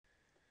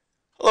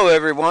Hello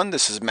everyone,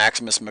 this is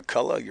Maximus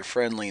McCullough, your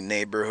friendly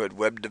neighborhood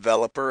web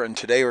developer, and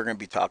today we're going to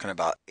be talking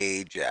about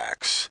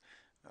Ajax.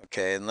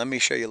 Okay, and let me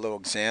show you a little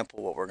example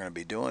of what we're going to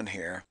be doing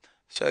here.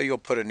 So you'll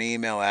put an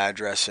email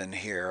address in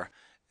here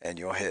and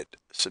you'll hit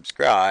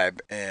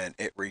subscribe and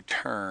it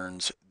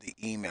returns the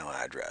email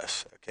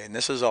address. Okay, and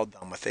this is all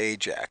done with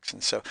Ajax.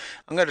 And so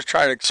I'm going to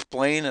try to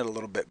explain it a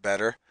little bit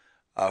better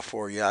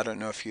for you. I don't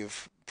know if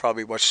you've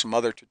probably watched some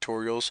other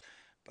tutorials,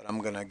 but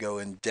I'm going to go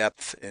in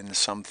depth in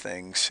some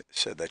things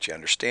so that you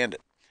understand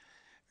it.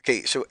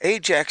 Okay, so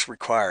Ajax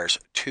requires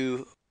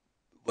two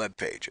web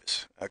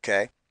pages.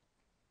 Okay,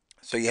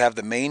 so you have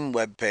the main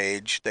web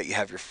page that you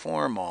have your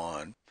form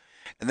on,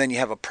 and then you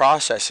have a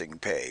processing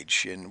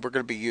page, and we're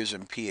going to be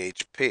using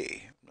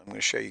PHP. I'm going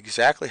to show you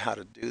exactly how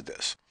to do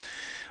this.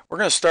 We're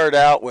going to start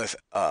out with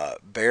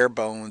bare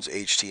bones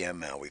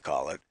HTML, we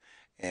call it,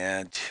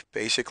 and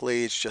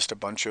basically it's just a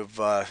bunch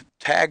of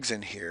tags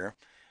in here,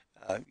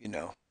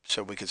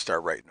 so we could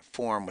start writing a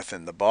form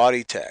within the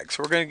body tag.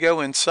 So we're going to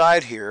go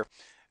inside here,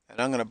 and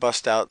I'm going to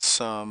bust out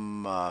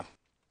some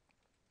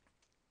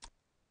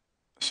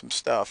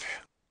stuff,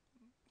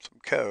 some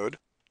code,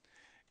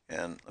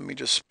 and let me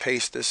just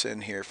paste this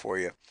in here for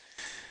you.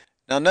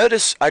 Now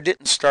notice I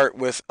didn't start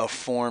with a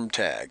form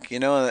tag. You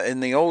know,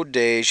 in the old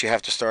days you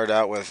have to start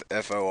out with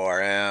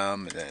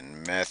FORM, and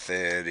then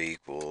method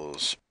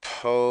equals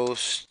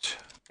post,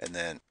 and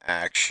then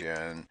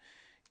action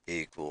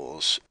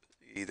equals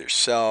either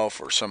self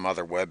or some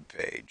other web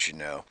page,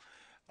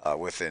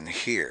 within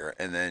here.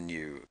 And then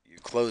you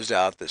closed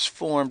out this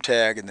form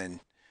tag, and then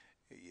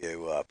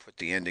you put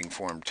the ending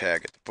form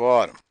tag at the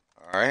bottom.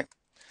 All right.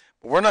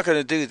 But we're not going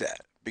to do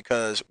that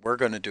because we're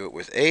going to do it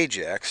with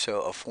Ajax,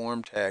 so a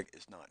form tag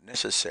is not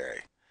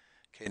necessary.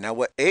 Okay, now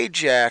what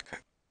Ajax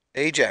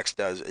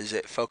does is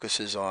it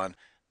focuses on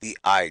the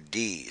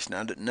IDs.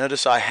 Now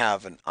notice I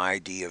have an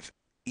ID of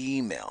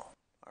email,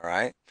 all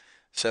right?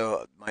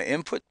 So my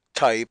input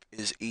type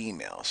is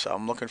email, so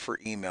I'm looking for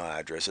email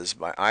addresses.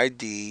 My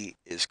ID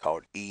is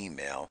called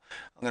email.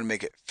 I'm going to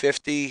make it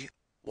 50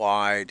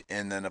 wide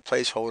and then a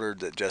placeholder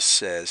that just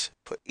says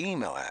put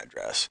email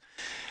address.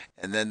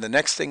 And then the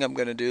next thing I'm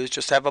going to do is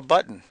just have a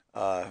button.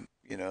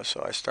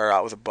 So I start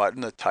out with a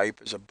button. The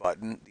type is a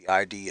button. The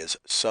ID is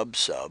sub.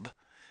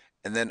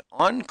 And then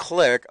on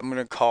click, I'm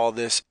going to call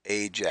this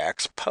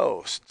Ajax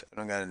post, and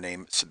I'm going to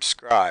name it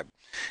subscribe.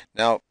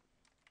 Now,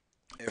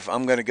 if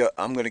I'm going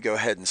to go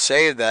ahead and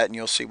save that, and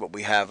you'll see what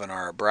we have in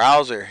our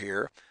browser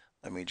here.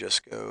 Let me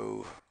just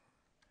go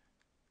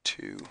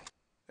to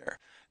there.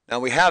 Now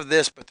we have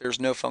this, but there's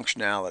no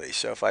functionality.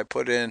 So if I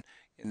put in,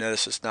 you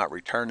notice it's not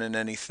returning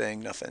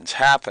anything, nothing's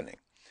happening.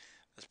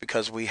 That's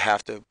because we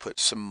have to put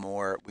some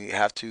more, we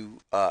have to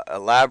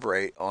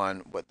elaborate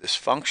on what this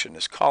function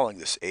is calling,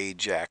 this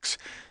Ajax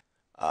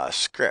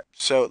script.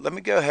 So let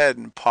me go ahead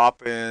and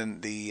pop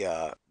in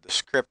the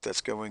script that's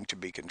going to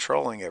be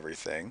controlling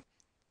everything.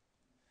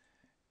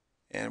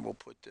 And we'll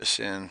put this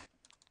in,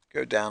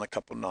 go down a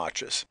couple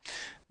notches.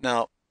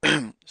 Now,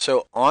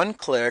 so on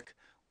click,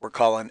 we're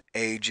calling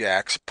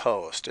Ajax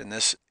post, and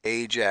this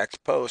Ajax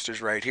post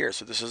is right here.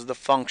 So this is the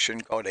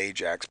function called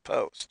Ajax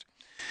post.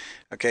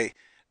 Okay,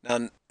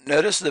 now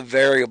notice the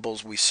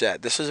variables we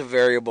set. This is a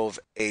variable of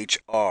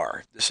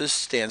HR.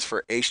 Stands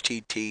for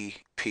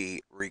HTTP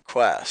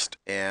request,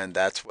 and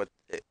that's what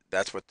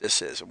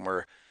this is. And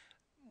we're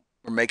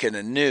making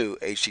a new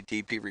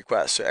HTTP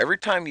request. So every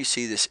time you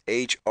see this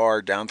HR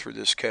down through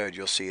this code,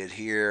 you'll see it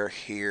here,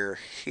 here,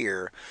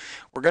 here.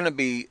 We're going to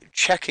be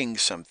checking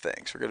some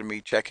things. We're going to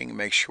be checking to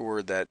make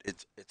sure that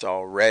it's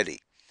all ready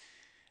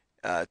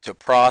to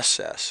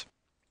process.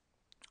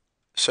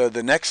 So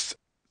the next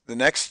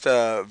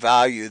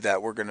value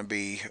that we're going to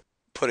be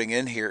putting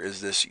in here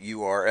is this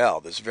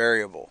URL, this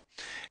variable.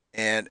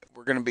 And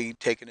we're going to be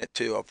taking it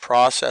to a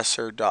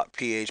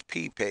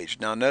processor.php page.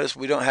 Now notice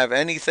we don't have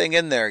anything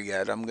in there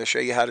yet. I'm going to show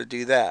you how to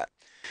do that.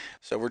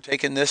 So we're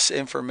taking this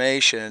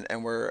information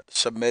and we're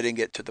submitting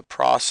it to the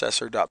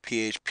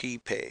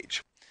processor.php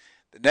page.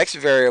 The next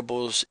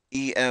variable is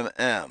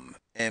EMM,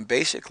 and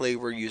basically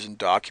we're using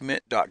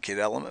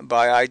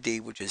document.getElementById,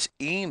 which is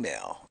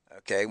email.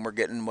 Okay, and we're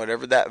getting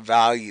whatever that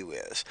value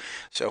is.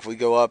 So if we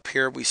go up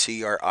here, we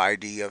see our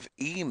ID of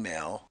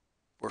email.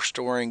 We're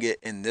storing it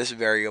in this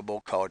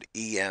variable called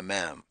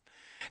EMM.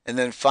 And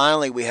then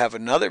finally, we have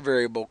another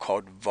variable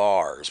called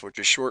vars, which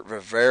is short for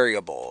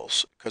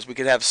variables, because we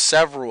could have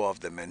several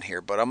of them in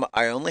here, but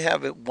I only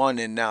have one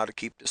in now to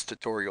keep this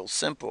tutorial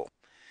simple.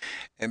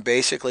 And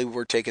basically,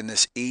 we're taking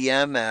this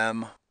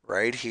EMM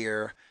right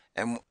here,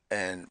 and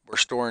we're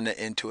storing it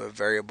into a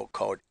variable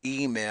called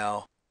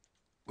email,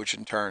 which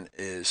in turn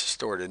is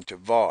stored into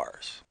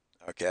vars.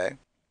 Okay?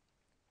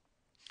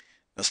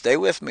 Now stay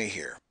with me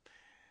here.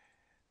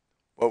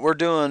 What we're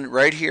doing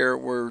right here,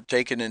 we're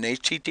taking an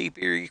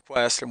HTTP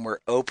request and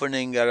we're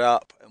opening it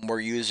up and we're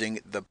using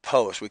the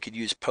post. We could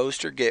use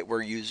post or get,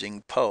 we're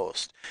using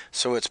post.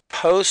 So it's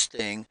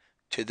posting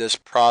to this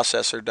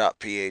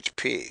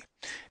processor.php.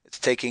 It's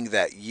taking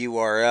that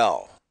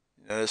URL.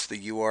 Notice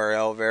the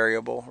URL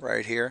variable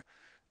right here.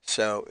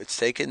 So it's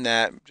taken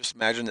that, just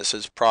imagine it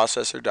says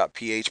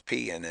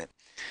processor.php in it,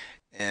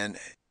 and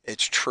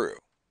it's true.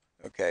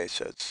 Okay,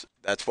 so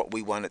that's what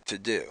we want it to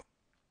do.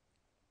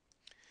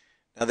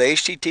 Now the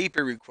HTTP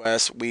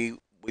request, we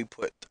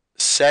put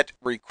set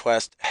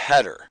request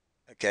header.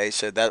 Okay,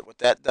 so that what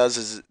that does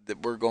is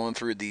that we're going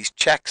through these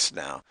checks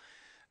now.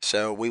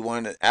 So we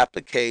want an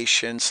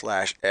application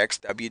slash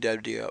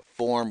xww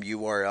form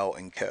URL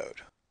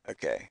encode.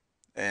 Okay,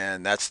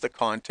 and that's the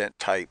content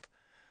type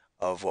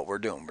of what we're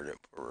doing.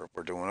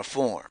 We're doing a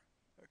form.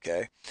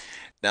 Okay,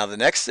 now the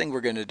next thing we're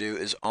going to do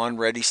is on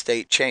ready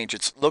state change.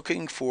 It's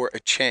looking for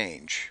a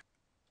change.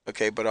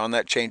 Okay, but on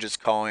that change it's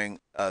calling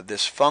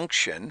this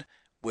function,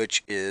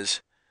 which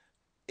is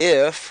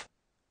if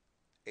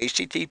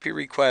HTTP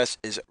request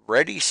is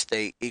ready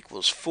state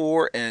equals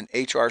 4 and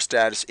HR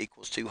status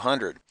equals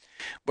 200.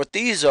 What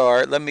these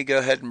are, let me go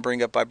ahead and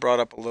bring up, I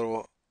brought up a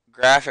little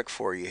graphic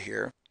for you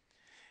here,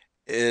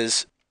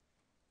 is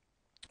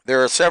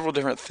there are several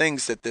different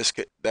things that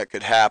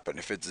could happen.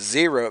 If it's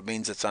 0, it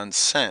means it's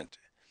unsent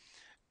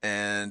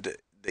and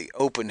the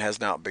open has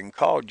not been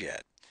called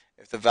yet.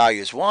 If the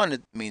value is 1,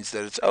 it means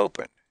that it's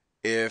open.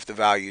 If the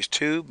value is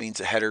 2, it means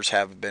the headers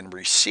have been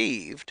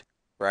received,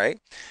 right?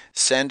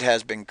 Send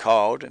has been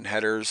called and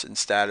headers and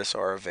status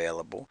are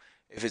available.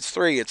 If it's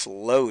 3, it's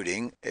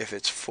loading. If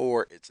it's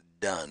 4, it's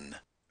done.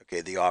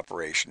 Okay, the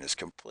operation is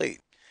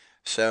complete.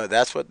 So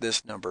that's what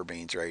this number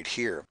means right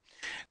here.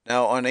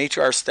 Now on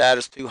HR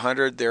status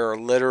 200, there are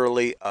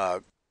literally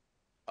a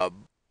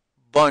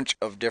bunch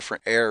of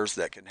different errors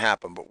that can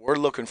happen, but we're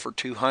looking for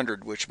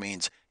 200, which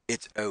means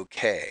it's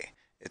okay.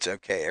 It's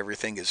okay.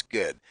 Everything is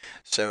good.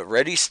 So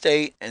ready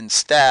state and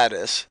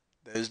status,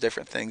 those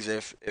different things,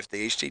 if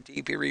the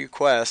HTTP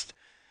request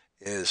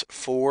is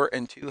 4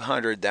 and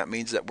 200, that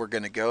means that we're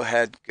going to go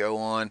ahead, go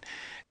on,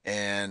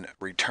 and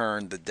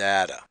return the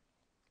data.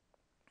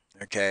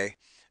 Okay,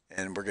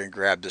 and we're going to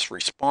grab this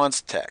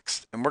response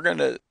text, and we're going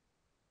to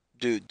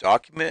do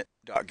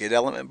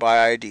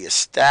document.getElementById as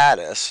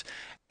status,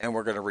 and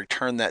we're going to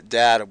return that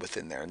data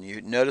within there. And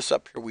you notice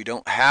up here we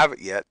don't have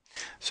it yet,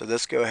 so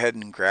let's go ahead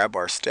and grab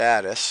our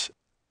status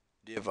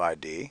div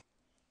ID.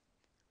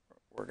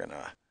 We're going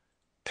to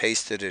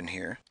paste it in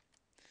here.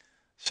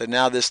 So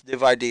now this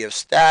div ID of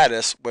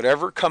status,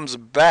 whatever comes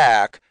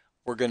back,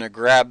 we're going to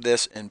grab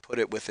this and put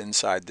it within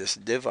inside this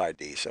div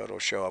ID, so it'll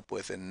show up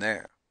within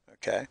there.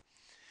 Okay.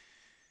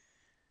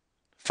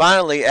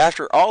 Finally,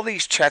 after all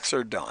these checks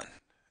are done,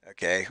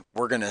 okay,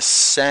 we're going to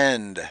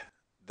send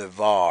the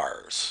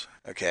vars.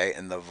 Okay,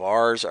 and the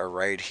vars are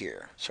right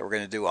here. So we're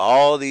going to do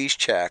all these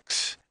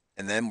checks,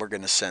 and then we're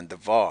going to send the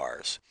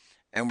vars.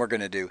 And we're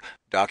going to do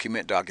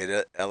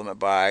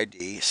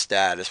document.getElementById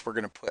status. We're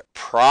going to put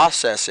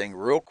processing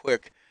real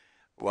quick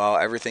while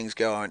everything's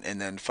going,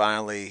 and then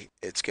finally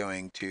it's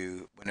going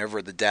to,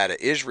 whenever the data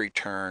is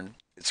returned,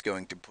 it's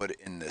going to put it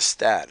in this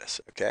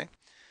status. Okay,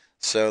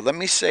 so let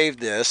me save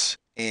this,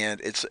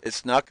 and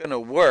it's not going to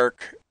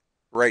work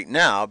right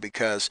now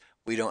because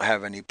we don't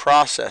have any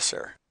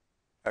processor.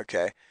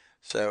 Okay,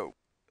 so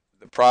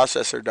the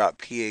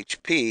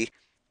processor.php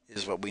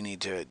is what we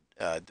need to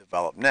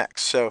develop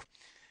next. So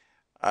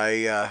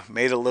I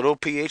made a little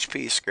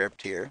PHP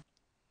script here,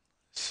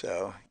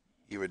 so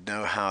you would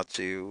know how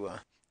to.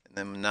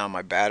 And then now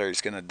my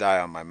battery's going to die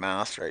on my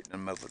mouse right in the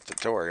middle of the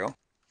tutorial.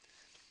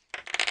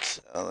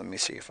 So let me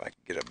see if I can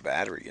get a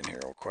battery in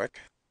here real quick.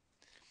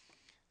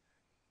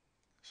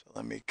 So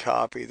let me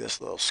copy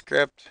this little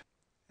script,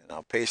 and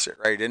I'll paste it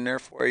right in there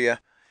for you.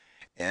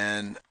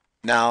 And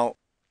now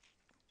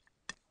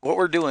what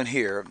we're doing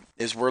here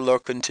is we're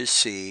looking to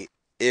see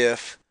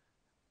if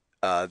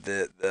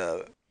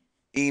the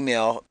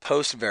email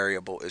post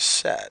variable is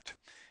set.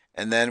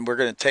 And then we're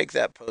going to take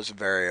that post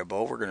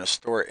variable, we're going to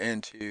store it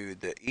into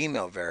the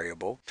email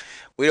variable.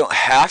 We don't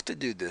have to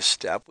do this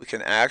step. We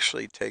can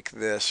actually take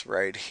this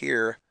right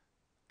here,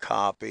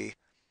 copy,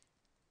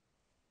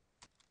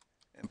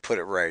 and put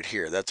it right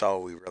here. That's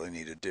all we really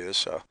need to do.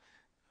 So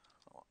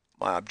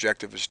my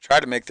objective is to try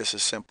to make this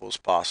as simple as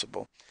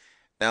possible.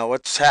 Now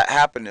what's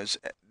happened is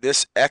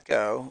this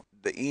echo,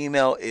 the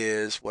email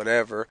is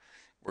whatever,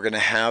 we're going to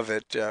have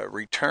it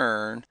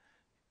return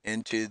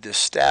into the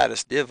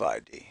status div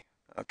ID.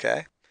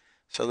 Okay,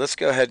 so let's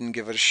go ahead and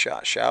give it a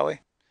shot, shall we?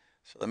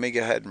 So let me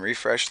go ahead and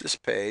refresh this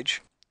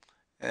page,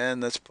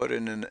 and let's put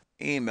in an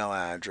email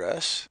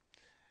address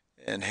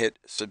and hit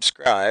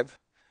subscribe,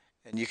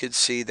 and you can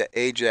see that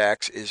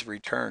Ajax is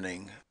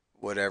returning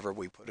whatever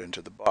we put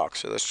into the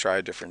box. So let's try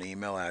a different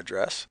email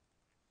address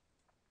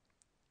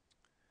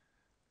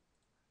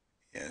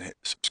and hit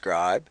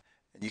subscribe,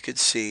 and you can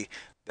see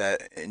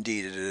that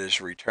indeed it is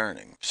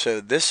returning.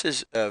 So this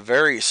is a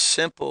very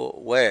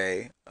simple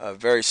way, a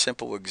very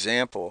simple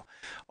example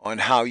on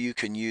how you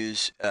can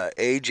use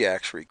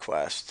Ajax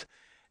request.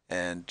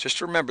 And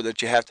just remember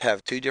that you have to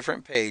have 2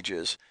 different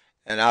pages,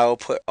 and I will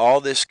put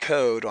all this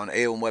code on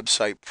A1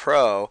 Website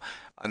Pro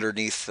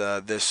underneath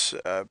this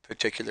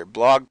particular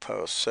blog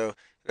post. So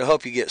it'll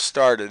help you get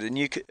started,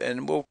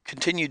 and we'll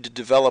continue to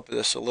develop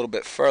this a little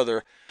bit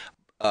further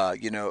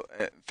In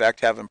fact,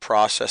 having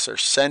processor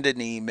send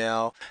an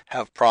email,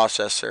 have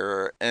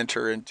processor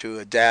enter into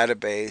a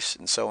database,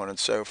 and so on and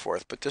so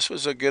forth. But this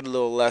was a good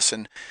little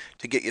lesson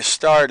to get you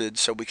started,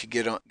 so we could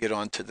get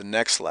on to the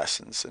next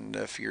lessons. And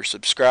if you're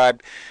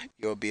subscribed,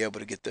 you'll be able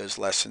to get those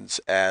lessons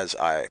as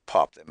I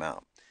pop them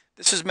out.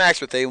 This is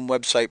Max with AIM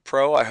Website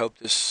Pro. I hope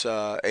this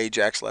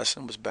Ajax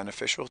lesson was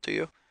beneficial to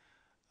you.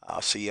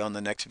 I'll see you on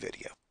the next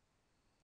video.